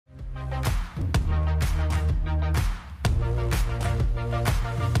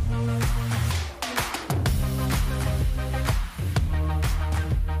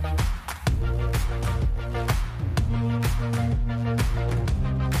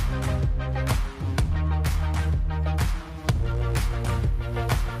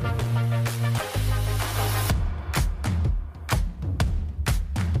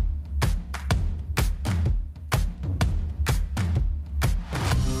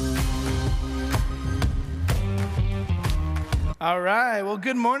All right. Well,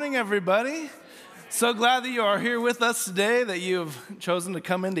 good morning, everybody. So glad that you are here with us today, that you've chosen to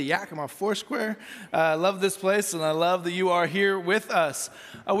come into Yakima Foursquare. I love this place, and I love that you are here with us.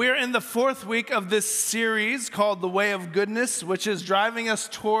 We are in the fourth week of this series called The Way of Goodness, which is driving us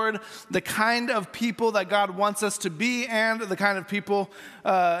toward the kind of people that God wants us to be and the kind of people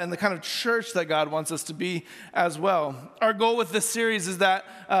and the kind of church that God wants us to be as well. Our goal with this series is that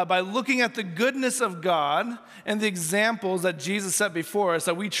by looking at the goodness of God and the examples that Jesus set before us,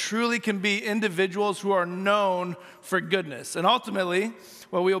 that we truly can be individuals who are known for goodness. And ultimately,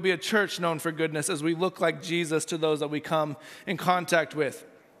 well, we will be a church known for goodness as we look like Jesus to those that we come in contact with.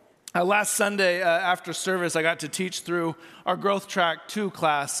 Last Sunday after service, I got to teach through our Growth Track 2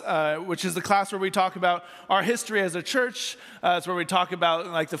 class, which is the class where we talk about our history as a church. It's where we talk about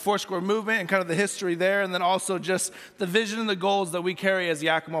like the Foursquare movement and kind of the history there, and then also just the vision and the goals that we carry as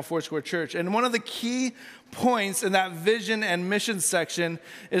Yakima Foursquare Church. And one of the key points in that vision and mission section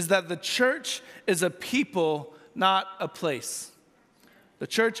is that the church is a people, not a place. The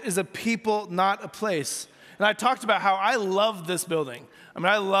church is a people, not a place. And I talked about how I love this building. I mean,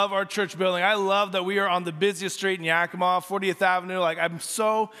 I love our church building. I love that we are on the busiest street in Yakima, 40th Avenue. Like, I'm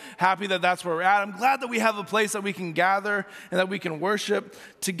so happy that that's where we're at. I'm glad that we have a place that we can gather and that we can worship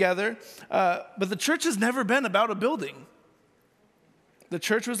together. But the church has never been about a building. The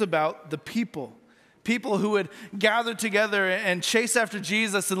church was about the people. People who would gather together and chase after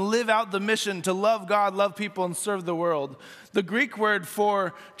Jesus and live out the mission to love God, love people, and serve the world. The Greek word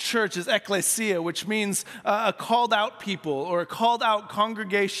for church is ekklesia, which means a called out people or a called out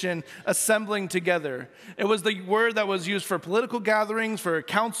congregation assembling together. It was the word that was used for political gatherings, for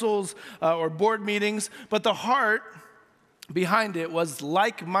councils, or board meetings, but the heart behind it was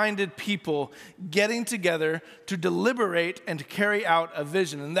like-minded people getting together to deliberate and to carry out a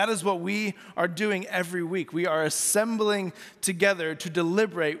vision. And that is what we are doing every week. We are assembling together to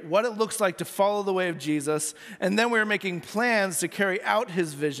deliberate what it looks like to follow the way of Jesus, and then we're making plans to carry out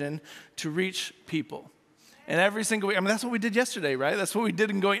his vision to reach people. And every single week, I mean, that's what we did yesterday, right? That's what we did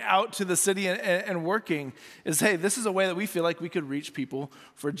in going out to the city and working is, hey, this is a way that we feel like we could reach people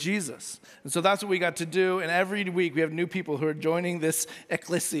for Jesus. And so that's what we got to do. And every week we have new people who are joining this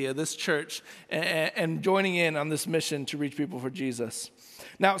ecclesia, this church, and joining in on this mission to reach people for Jesus.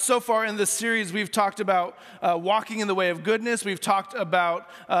 Now, so far in this series, we've talked about walking in the way of goodness. We've talked about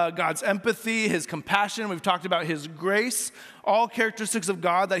God's empathy, his compassion. We've talked about his grace, all characteristics of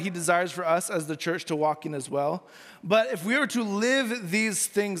God that he desires for us as the church to walk in as well. But if we were to live these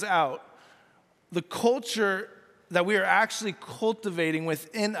things out, the culture that we are actually cultivating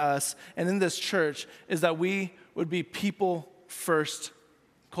within us and in this church is that we would be people-first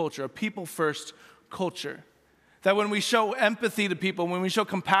culture, a people-first culture. That when we show empathy to people, when we show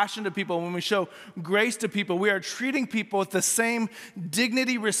compassion to people, when we show grace to people, we are treating people with the same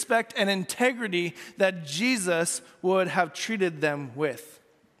dignity, respect, and integrity that Jesus would have treated them with.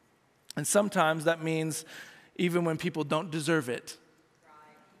 And sometimes that means even when people don't deserve it,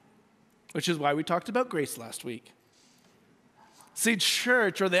 which is why we talked about grace last week. See,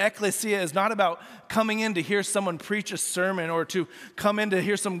 church or the ecclesia is not about coming in to hear someone preach a sermon or to come in to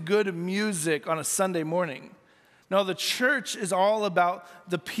hear some good music on a Sunday morning. No, the church is all about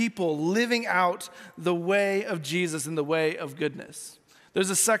the people living out the way of Jesus and the way of goodness. There's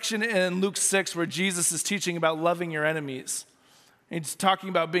a section in Luke 6 where Jesus is teaching about loving your enemies. He's talking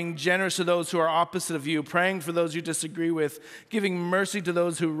about being generous to those who are opposite of you, praying for those you disagree with, giving mercy to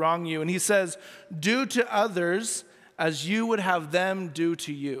those who wrong you. And he says, do to others as you would have them do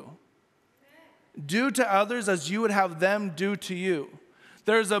to you. Do to others as you would have them do to you.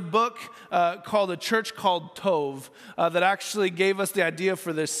 There's a book called A Church Called TOV that actually gave us the idea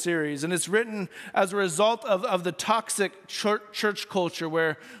for this series. And it's written as a result of the toxic church culture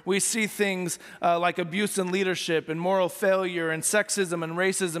where we see things like abuse in leadership and moral failure and sexism and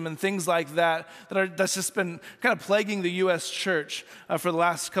racism and things like that's just been kind of plaguing the U.S. church for the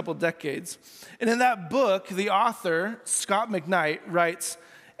last couple decades. And in that book, the author, Scott McKnight, writes,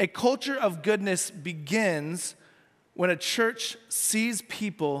 "A culture of goodness begins when a church sees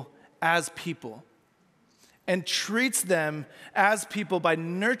people as people and treats them as people by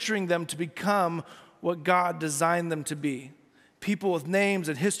nurturing them to become what God designed them to be. People with names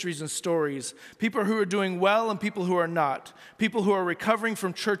and histories and stories, people who are doing well and people who are not, people who are recovering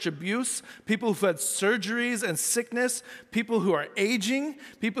from church abuse, people who've had surgeries and sickness, people who are aging,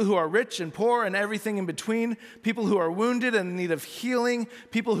 people who are rich and poor and everything in between, people who are wounded and in need of healing,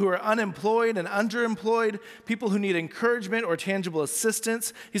 people who are unemployed and underemployed, people who need encouragement or tangible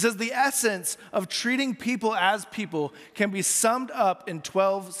assistance." He says the essence of treating people as people can be summed up in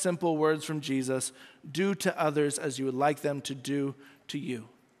 12 simple words from Jesus: do to others as you would like them to do to you.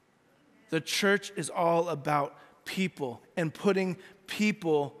 The church is all about people and putting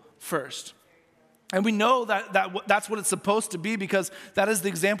people first. And we know that's what it's supposed to be because that is the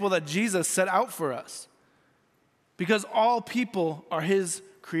example that Jesus set out for us. Because all people are his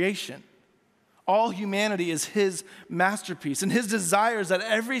creation. All humanity is his masterpiece. And his desire is that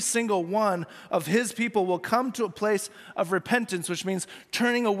every single one of his people will come to a place of repentance, which means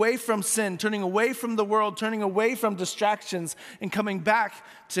turning away from sin, turning away from the world, turning away from distractions, and coming back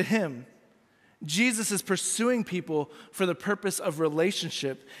to him. Jesus is pursuing people for the purpose of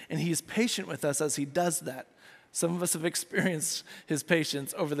relationship, and he's patient with us as he does that. Some of us have experienced his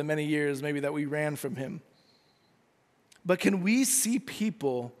patience over the many years, maybe that we ran from him. But can we see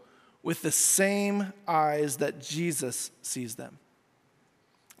people with the same eyes that Jesus sees them?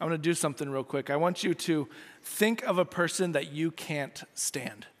 I want to do something real quick. I want you to think of a person that you can't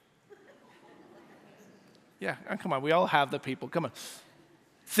stand. Yeah, come on, we all have the people. Come on.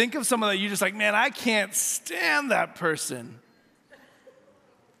 Think of someone that you're just like, man, I can't stand that person.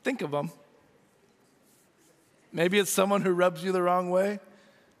 Think of them. Maybe it's someone who rubs you the wrong way.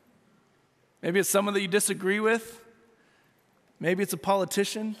 Maybe it's someone that you disagree with. Maybe it's a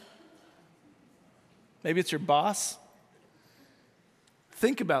politician. Maybe it's your boss.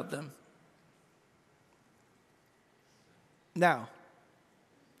 Think about them. Now,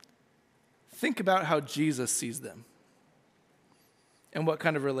 think about how Jesus sees them and what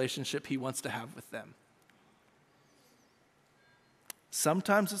kind of relationship he wants to have with them.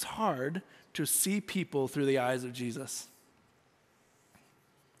 Sometimes it's hard to see people through the eyes of Jesus.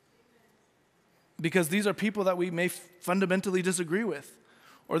 Because these are people that we may fundamentally disagree with.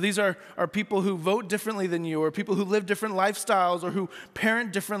 Or these are people who vote differently than you, or people who live different lifestyles, or who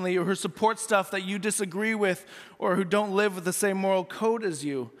parent differently, or who support stuff that you disagree with, or who don't live with the same moral code as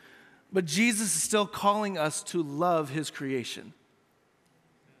you. But Jesus is still calling us to love his creation.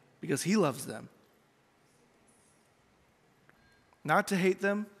 Because he loves them. Not to hate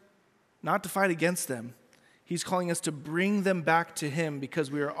them, not to fight against them. He's calling us to bring them back to him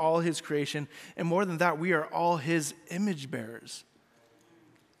because we are all his creation. And more than that, we are all his image bearers.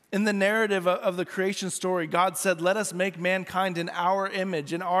 In the narrative of the creation story, God said, let us make mankind in our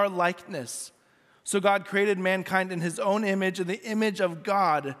image, in our likeness. So God created mankind in his own image. In the image of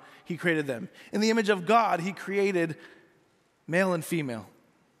God, he created them. In the image of God, he created male and female.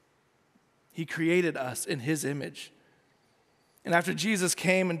 He created us in his image. And after Jesus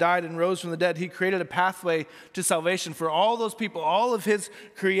came and died and rose from the dead, he created a pathway to salvation for all those people, all of his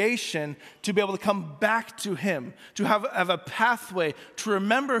creation, to be able to come back to him, to have a pathway to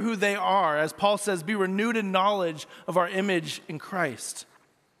remember who they are. As Paul says, be renewed in knowledge of our image in Christ.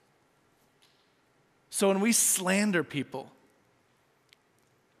 So when we slander people,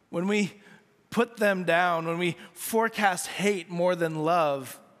 when we put them down, when we forecast hate more than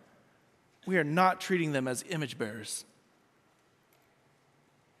love, we are not treating them as image bearers.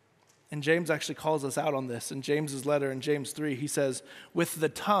 And James actually calls us out on this. In James's letter in James 3, he says, with the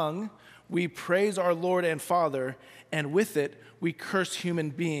tongue we praise our Lord and Father, and with it we curse human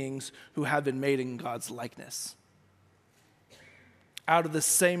beings who have been made in God's likeness. Out of the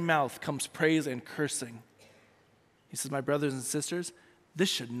same mouth comes praise and cursing. He says, my brothers and sisters, this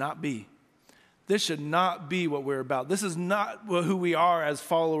should not be. This should not be what we're about. This is not who we are as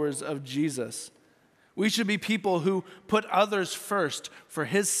followers of Jesus. We should be people who put others first for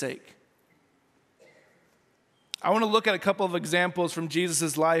his sake. I want to look at a couple of examples from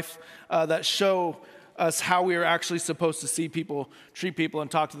Jesus' life that show us how we are actually supposed to see people, treat people, and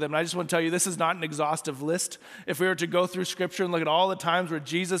talk to them. And I just want to tell you, this is not an exhaustive list. If we were to go through Scripture and look at all the times where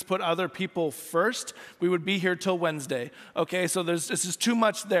Jesus put other people first, we would be here till Wednesday. Okay, so this is too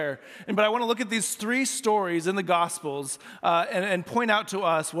much there. But I want to look at these three stories in the Gospels and point out to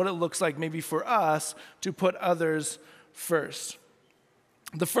us what it looks like maybe for us to put others first.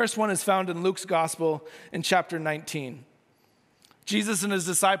 The first one is found in Luke's Gospel in chapter 19. Jesus and his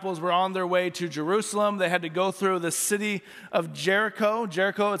disciples were on their way to Jerusalem. They had to go through the city of Jericho.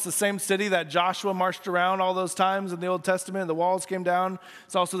 Jericho, it's the same city that Joshua marched around all those times in the Old Testament. The walls came down.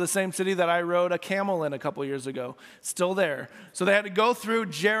 It's also the same city that I rode a camel in a couple years ago. Still there. So they had to go through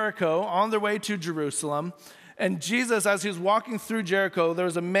Jericho on their way to Jerusalem. And Jesus, as he was walking through Jericho, there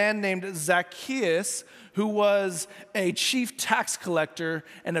was a man named Zacchaeus who was a chief tax collector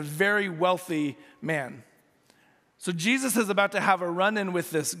and a very wealthy man. So Jesus is about to have a run-in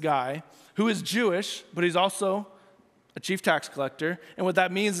with this guy who is Jewish, but he's also a chief tax collector. And what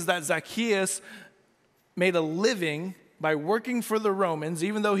that means is that Zacchaeus made a living by working for the Romans,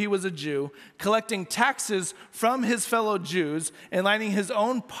 even though he was a Jew, collecting taxes from his fellow Jews and lining his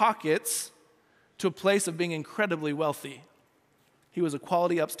own pockets to a place of being incredibly wealthy. He was a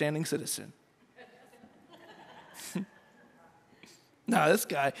quality, upstanding citizen. No, this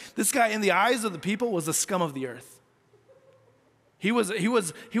guy in the eyes of the people was the scum of the earth. He was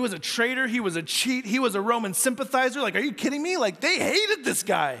a traitor, he was a cheat, he was a Roman sympathizer. Like, are you kidding me? Like, they hated this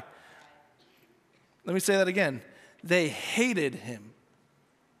guy. Let me say that again. They hated him.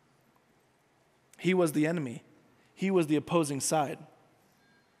 He was the enemy. He was the opposing side.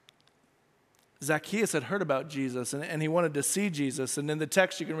 Zacchaeus had heard about Jesus, and he wanted to see Jesus. And in the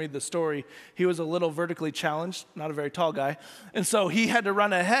text, you can read the story. He was a little vertically challenged, not a very tall guy. And so he had to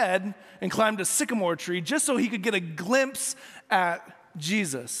run ahead and climb a sycamore tree just so he could get a glimpse at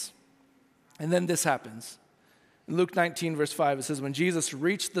Jesus. And then this happens. In Luke 19, verse 5, it says, when Jesus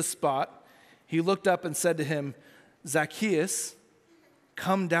reached the spot, he looked up and said to him, Zacchaeus,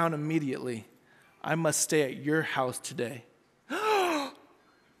 come down immediately. I must stay at your house today.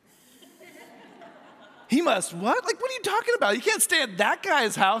 He must what? Like, what are you talking about? You can't stay at that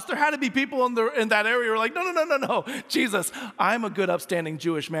guy's house. There had to be people in that area who were like, no. Jesus, I'm a good, upstanding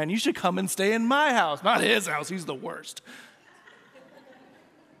Jewish man. You should come and stay in my house, not his house. He's the worst.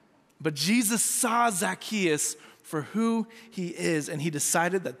 But Jesus saw Zacchaeus for who he is, and he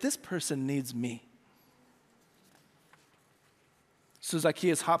decided that this person needs me. So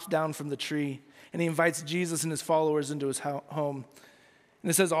Zacchaeus hops down from the tree, and he invites Jesus and his followers into his home. And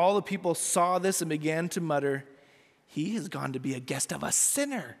it says, all the people saw this and began to mutter, he has gone to be a guest of a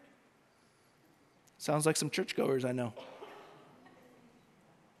sinner. Sounds like some churchgoers I know.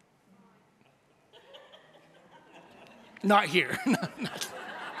 Not here.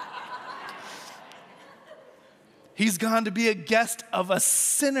 He's gone to be a guest of a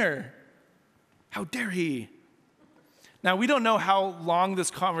sinner. How dare he? Now, we don't know how long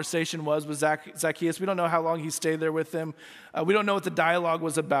this conversation was with Zacchaeus. We don't know how long he stayed there with him. We don't know what the dialogue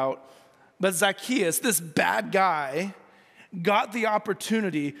was about. But Zacchaeus, this bad guy, got the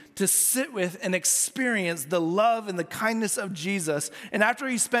opportunity to sit with and experience the love and the kindness of Jesus. And after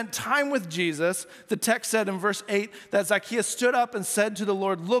he spent time with Jesus, the text said in verse 8 that Zacchaeus stood up and said to the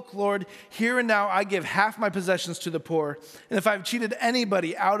Lord, look, Lord, here and now I give half my possessions to the poor. And if I've cheated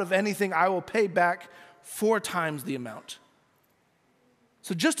anybody out of anything, I will pay back 4 times the amount.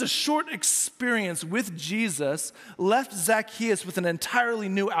 So just a short experience with Jesus left Zacchaeus with an entirely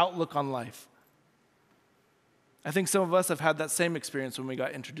new outlook on life. I think some of us have had that same experience when we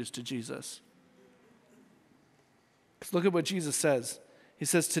got introduced to Jesus. Look at what Jesus says. He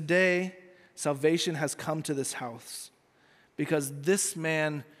says, today salvation has come to this house because this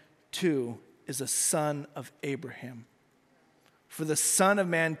man too is a son of Abraham. For the Son of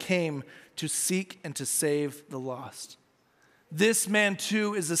Man came to seek and to save the lost. This man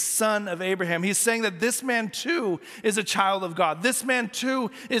too is a son of Abraham. He's saying that this man too is a child of God. This man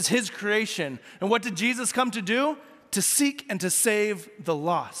too is his creation. And what did Jesus come to do? To seek and to save the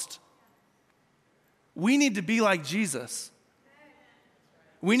lost. We need to be like Jesus.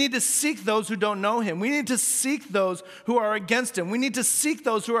 We need to seek those who don't know him. We need to seek those who are against him. We need to seek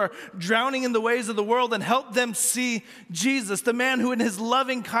those who are drowning in the ways of the world and help them see Jesus, the man who in his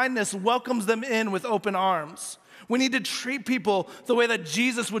loving kindness welcomes them in with open arms. We need to treat people the way that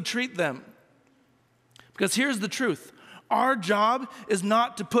Jesus would treat them. Because here's the truth. Our job is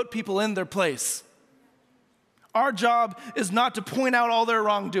not to put people in their place. Our job is not to point out all their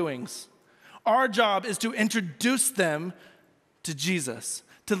wrongdoings. Our job is to introduce them to Jesus,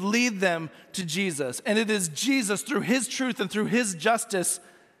 to lead them to Jesus. And it is Jesus, through his truth and through his justice,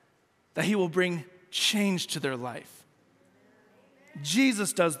 that he will bring change to their life.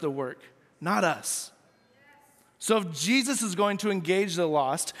 Jesus does the work, not us. So if Jesus is going to engage the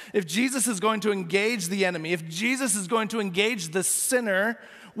lost, if Jesus is going to engage the enemy, if Jesus is going to engage the sinner,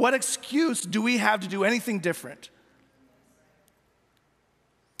 what excuse do we have to do anything different?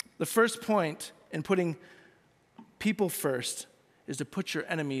 The first point in putting people first is to put your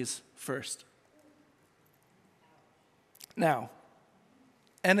enemies first. Now,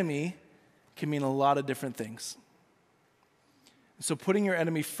 enemy can mean a lot of different things. So putting your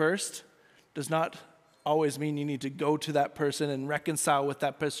enemy first does not always mean you need to go to that person and reconcile with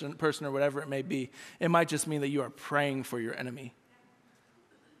that person or whatever it may be. It might just mean that you are praying for your enemy.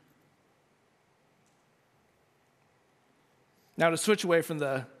 Now, to switch away from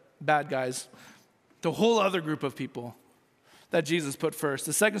the bad guys, to a whole other group of people that Jesus put first.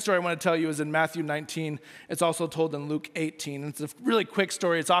 The second story I want to tell you is in Matthew 19. It's also told in Luke 18. It's a really quick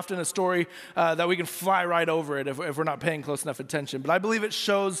story. It's often a story that we can fly right over it if we're not paying close enough attention. But I believe it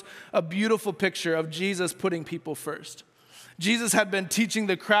shows a beautiful picture of Jesus putting people first. Jesus had been teaching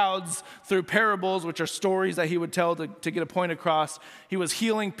the crowds through parables, which are stories that he would tell to get a point across. He was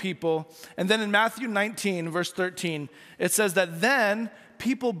healing people. And then in Matthew 19, verse 13, it says that then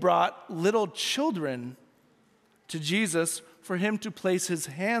people brought little children to Jesus for him to place his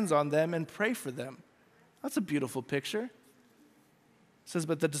hands on them and pray for them. That's a beautiful picture. It says,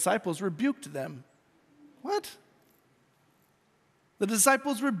 but the disciples rebuked them. What? The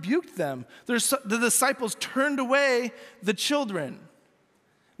disciples rebuked them. The disciples turned away the children.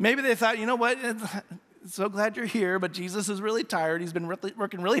 Maybe they thought, you know what? So glad you're here, but Jesus is really tired. He's been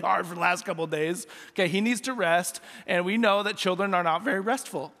working really hard for the last couple of days. Okay, he needs to rest, and we know that children are not very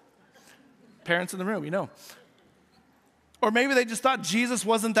restful. Parents in the room, you know. Or maybe they just thought Jesus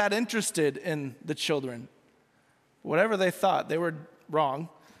wasn't that interested in the children. Whatever they thought, they were wrong,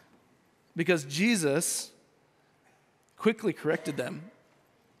 because Jesus quickly corrected them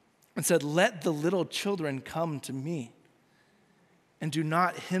and said, let the little children come to me and do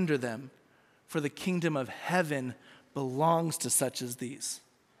not hinder them, for the kingdom of heaven belongs to such as these.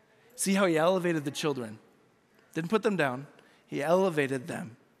 See how he elevated the children. Didn't put them down. He elevated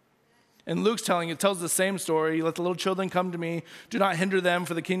them. And Luke's tells the same story. Let the little children come to me. Do not hinder them,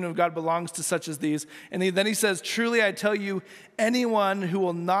 for the kingdom of God belongs to such as these. And then he says, truly I tell you, anyone who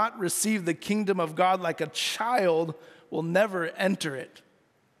will not receive the kingdom of God like a child will never enter it.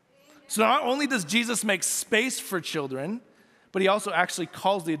 So not only does Jesus make space for children, but he also actually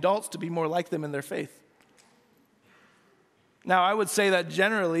calls the adults to be more like them in their faith. Now, I would say that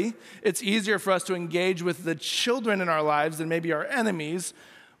generally, it's easier for us to engage with the children in our lives than maybe our enemies,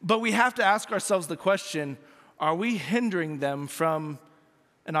 but we have to ask ourselves the question, are we hindering them from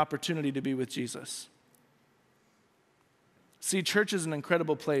an opportunity to be with Jesus? See, church is an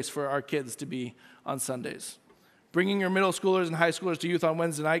incredible place for our kids to be on Sundays. Bringing your middle schoolers and high schoolers to youth on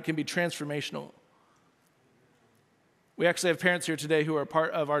Wednesday night can be transformational. We actually have parents here today who are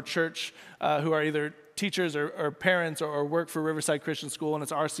part of our church who are either teachers or parents or work for Riverside Christian School, and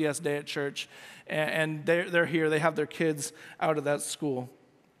it's RCS Day at church. And they're here. They have their kids out of that school.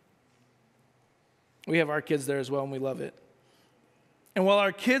 We have our kids there as well, and we love it. And while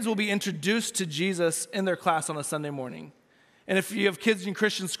our kids will be introduced to Jesus in their class on a Sunday morning, and if you have kids in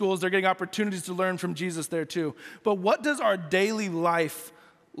Christian schools, they're getting opportunities to learn from Jesus there too. But what does our daily life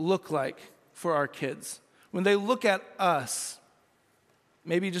look like for our kids? When they look at us,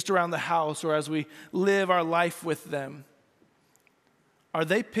 maybe just around the house or as we live our life with them, are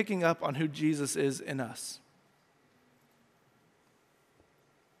they picking up on who Jesus is in us?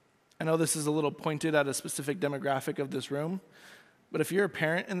 I know this is a little pointed at a specific demographic of this room, but if you're a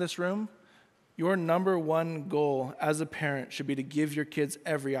parent in this room, your number one goal as a parent should be to give your kids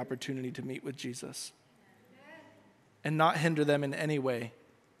every opportunity to meet with Jesus and not hinder them in any way.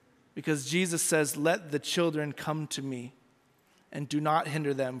 Because Jesus says, let the children come to me and do not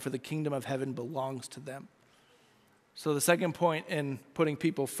hinder them, for the kingdom of heaven belongs to them. So the second point in putting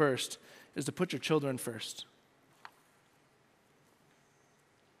people first is to put your children first.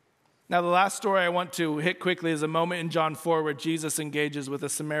 Now, the last story I want to hit quickly is a moment in John 4 where Jesus engages with a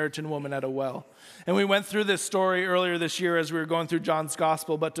Samaritan woman at a well. And we went through this story earlier this year as we were going through John's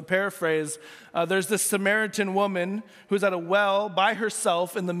gospel. But to paraphrase, there's this Samaritan woman who's at a well by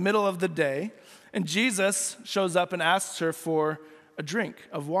herself in the middle of the day. And Jesus shows up and asks her for a drink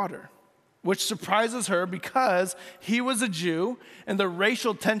of water, which surprises her because he was a Jew, and the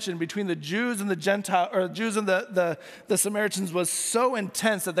racial tension between the Jews and the Gentile, or Jews and the Samaritans was so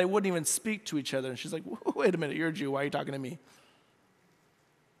intense that they wouldn't even speak to each other. And she's like, wait a minute, you're a Jew, why are you talking to me?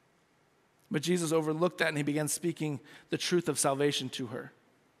 But Jesus overlooked that, and he began speaking the truth of salvation to her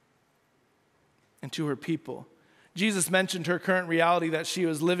and to her people. Jesus mentioned her current reality, that she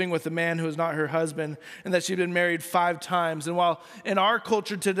was living with a man who was not her husband, and that she'd been married 5 times. And while in our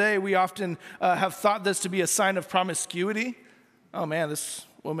culture today, we often have thought this to be a sign of promiscuity, oh man, this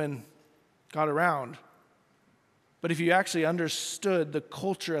woman got around. But if you actually understood the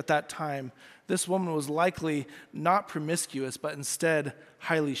culture at that time, this woman was likely not promiscuous, but instead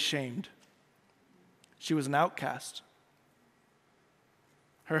highly shamed. She was an outcast.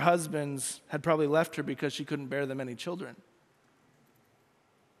 Her husbands had probably left her because she couldn't bear them any children.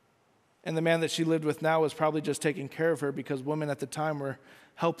 And the man that she lived with now was probably just taking care of her because women at the time were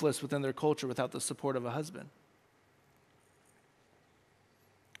helpless within their culture without the support of a husband.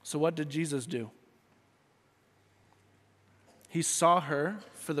 So what did Jesus do? He saw her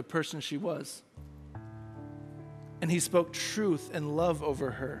for the person she was. And he spoke truth and love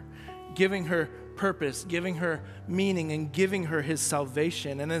over her, giving her purpose, giving her meaning, and giving her his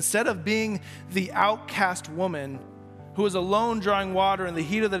salvation. And instead of being the outcast woman, who was alone drawing water in the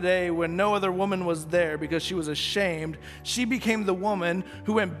heat of the day when no other woman was there because she was ashamed, she became the woman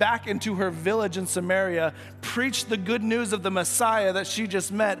who went back into her village in Samaria, preached the good news of the Messiah that she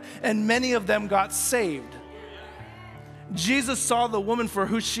just met, and many of them got saved. Jesus saw the woman for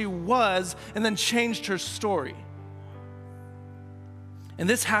who she was and then changed her story. And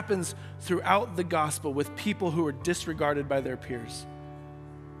this happens throughout the gospel with people who are disregarded by their peers.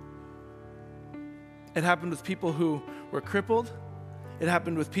 It happened with people who were crippled. It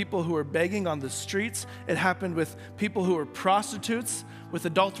happened with people who were begging on the streets. It happened with people who were prostitutes, with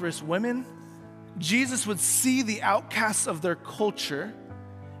adulterous women. Jesus would see the outcasts of their culture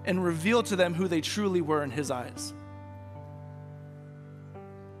and reveal to them who they truly were in his eyes.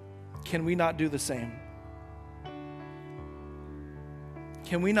 Can we not do the same?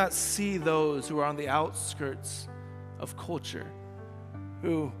 Can we not see those who are on the outskirts of culture,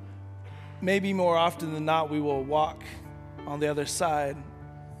 who maybe more often than not we will walk on the other side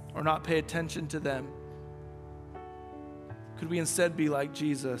or not pay attention to them? Could we instead be like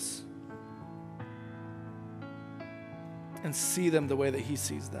Jesus and see them the way that he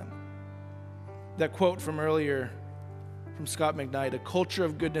sees them? That quote from earlier from Scott McKnight, a culture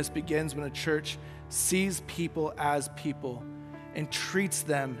of goodness begins when a church sees people as people and treats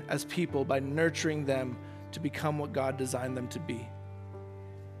them as people by nurturing them to become what God designed them to be.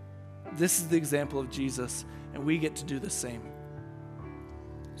 This is the example of Jesus, and we get to do the same.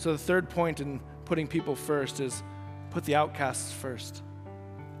 So the third point in putting people first is put the outcasts first.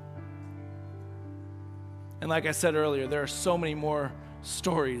 And like I said earlier, there are so many more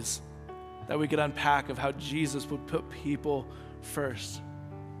stories that we could unpack of how Jesus would put people first.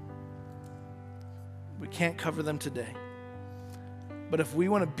 We can't cover them today. But if we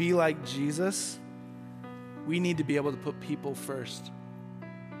want to be like Jesus, we need to be able to put people first,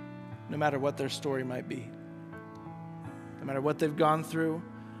 no matter what their story might be. No matter what they've gone through,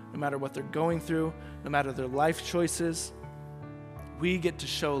 no matter what they're going through, no matter their life choices, we get to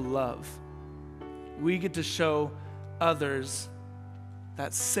show love. We get to show others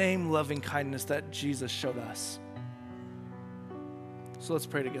that same loving kindness that Jesus showed us. So let's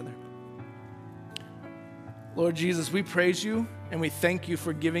pray together. Lord Jesus, we praise you and we thank you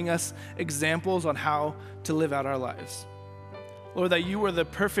for giving us examples on how to live out our lives. Lord, that you are the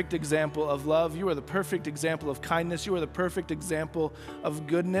perfect example of love. You are the perfect example of kindness. You are the perfect example of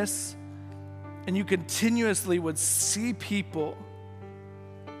goodness. And you continuously would see people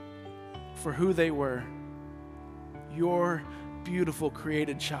for who they were, your beautiful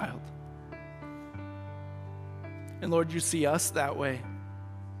created child. And Lord, you see us that way.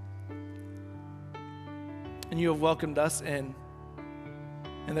 And you have welcomed us in.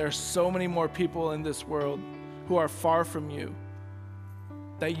 And there are so many more people in this world who are far from you,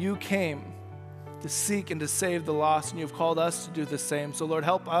 that you came to seek and to save the lost, and you've called us to do the same. So Lord,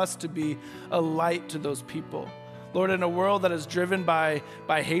 help us to be a light to those people. Lord, in a world that is driven by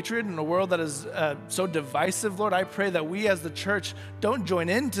hatred, in a world that is so divisive, Lord, I pray that we as the church don't join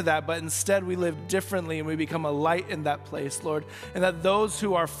into that, but instead we live differently and we become a light in that place, Lord. And that those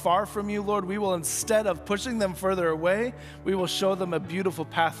who are far from you, Lord, we will, instead of pushing them further away, we will show them a beautiful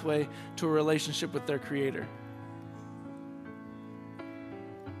pathway to a relationship with their Creator.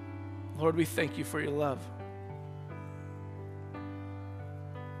 Lord, we thank you for your love.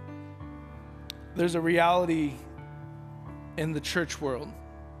 There's a reality in the church world.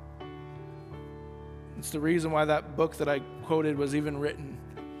 It's the reason why that book that I quoted was even written.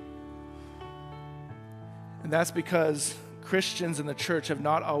 And that's because Christians in the church have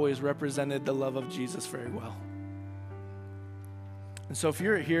not always represented the love of Jesus very well. And so if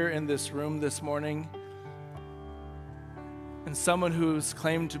you're here in this room this morning and someone who's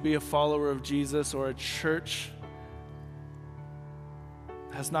claimed to be a follower of Jesus or a church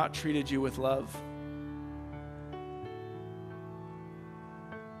has not treated you with love,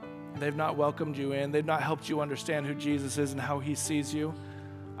 they've not welcomed you in, they've not helped you understand who Jesus is and how he sees you,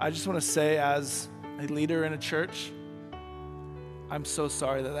 I just want to say, as a leader in a church, I'm so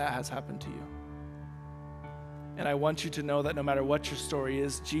sorry that that has happened to you. And I want you to know that no matter what your story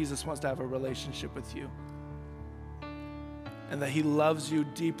is, Jesus wants to have a relationship with you. And that he loves you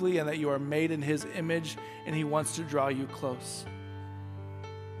deeply and that you are made in his image and he wants to draw you close.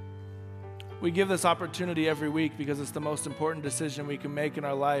 We give this opportunity every week because it's the most important decision we can make in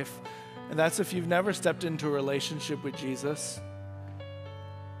our life. And that's if you've never stepped into a relationship with Jesus.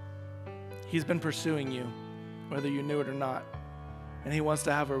 He's been pursuing you, whether you knew it or not. And he wants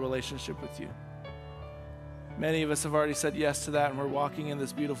to have a relationship with you. Many of us have already said yes to that, and we're walking in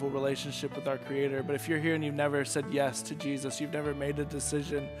this beautiful relationship with our Creator. But if you're here and you've never said yes to Jesus, you've never made a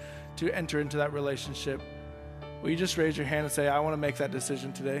decision to enter into that relationship, will you just raise your hand and say, I want to make that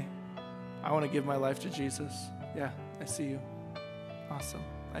decision today. I want to give my life to Jesus. Yeah, I see you. Awesome.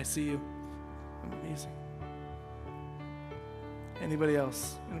 I see you. Amazing. Anybody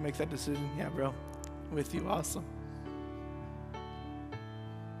else going to make that decision? Yeah, bro. I'm with you. Awesome.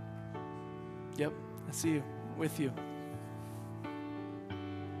 Yep, I see you. With you.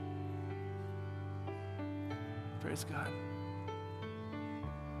 Praise God.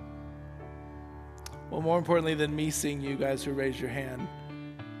 Well, more importantly than me seeing you guys who raised your hand,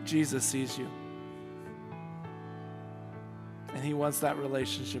 Jesus sees you. And he wants that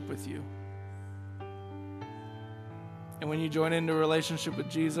relationship with you. And when you join into a relationship with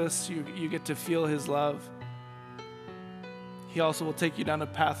Jesus, you get to feel his love. He also will take you down a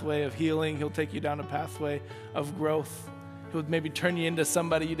pathway of healing. He'll take you down a pathway of growth. He'll maybe turn you into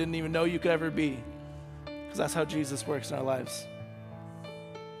somebody you didn't even know you could ever be. Because that's how Jesus works in our lives.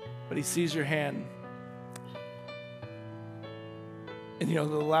 But he sees your hand. And the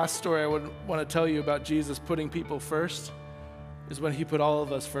last story I would want to tell you about Jesus putting people first is when he put all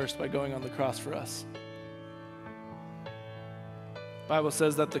of us first by going on the cross for us. The Bible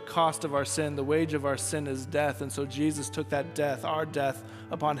says that the cost of our sin, the wage of our sin is death. And so Jesus took that death, our death,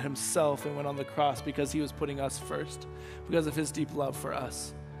 upon himself and went on the cross because he was putting us first, because of his deep love for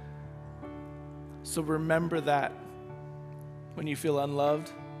us. So remember that when you feel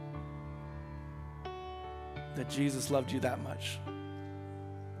unloved, that Jesus loved you that much.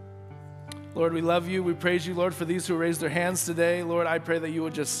 Lord, we love you. We praise you, Lord, for these who raised their hands today. Lord, I pray that you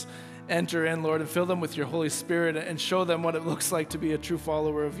would just enter in, Lord, and fill them with your Holy Spirit and show them what it looks like to be a true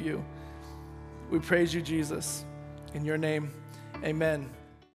follower of you. We praise you, Jesus. In your name, amen.